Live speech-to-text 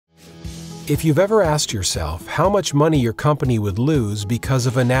If you've ever asked yourself how much money your company would lose because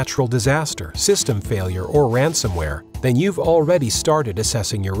of a natural disaster, system failure, or ransomware, then you've already started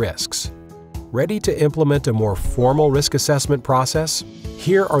assessing your risks. Ready to implement a more formal risk assessment process?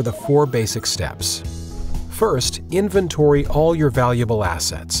 Here are the 4 basic steps. First, inventory all your valuable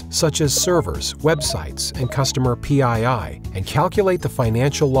assets, such as servers, websites, and customer PII, and calculate the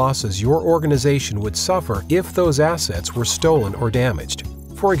financial losses your organization would suffer if those assets were stolen or damaged.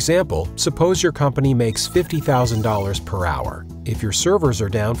 For example, suppose your company makes $50,000 per hour. If your servers are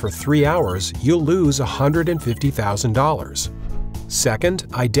down for 3 hours, you'll lose $150,000. Second,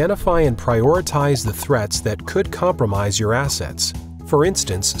 identify and prioritize the threats that could compromise your assets. For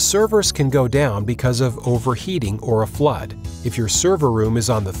instance, servers can go down because of overheating or a flood. If your server room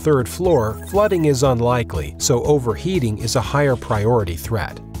is on the 3rd floor, flooding is unlikely, so overheating is a higher priority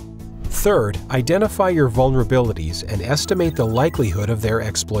threat. Third, identify your vulnerabilities and estimate the likelihood of their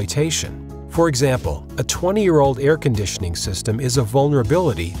exploitation. For example, a 20-year-old air conditioning system is a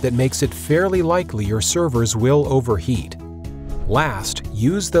vulnerability that makes it fairly likely your servers will overheat. Last,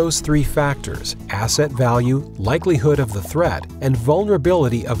 use those 3 factors: asset value, likelihood of the threat, and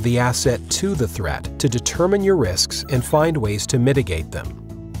vulnerability of the asset to the threat to determine your risks and find ways to mitigate them.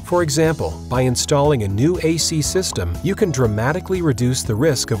 For example, by installing a new AC system, you can dramatically reduce the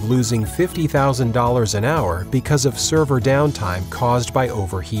risk of losing $50,000 an hour because of server downtime caused by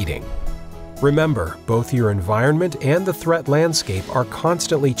overheating. Remember, both your environment and the threat landscape are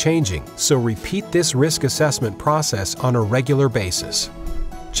constantly changing, so repeat this risk assessment process on a regular basis.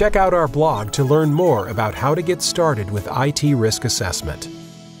 Check out our blog to learn more about how to get started with IT risk assessment.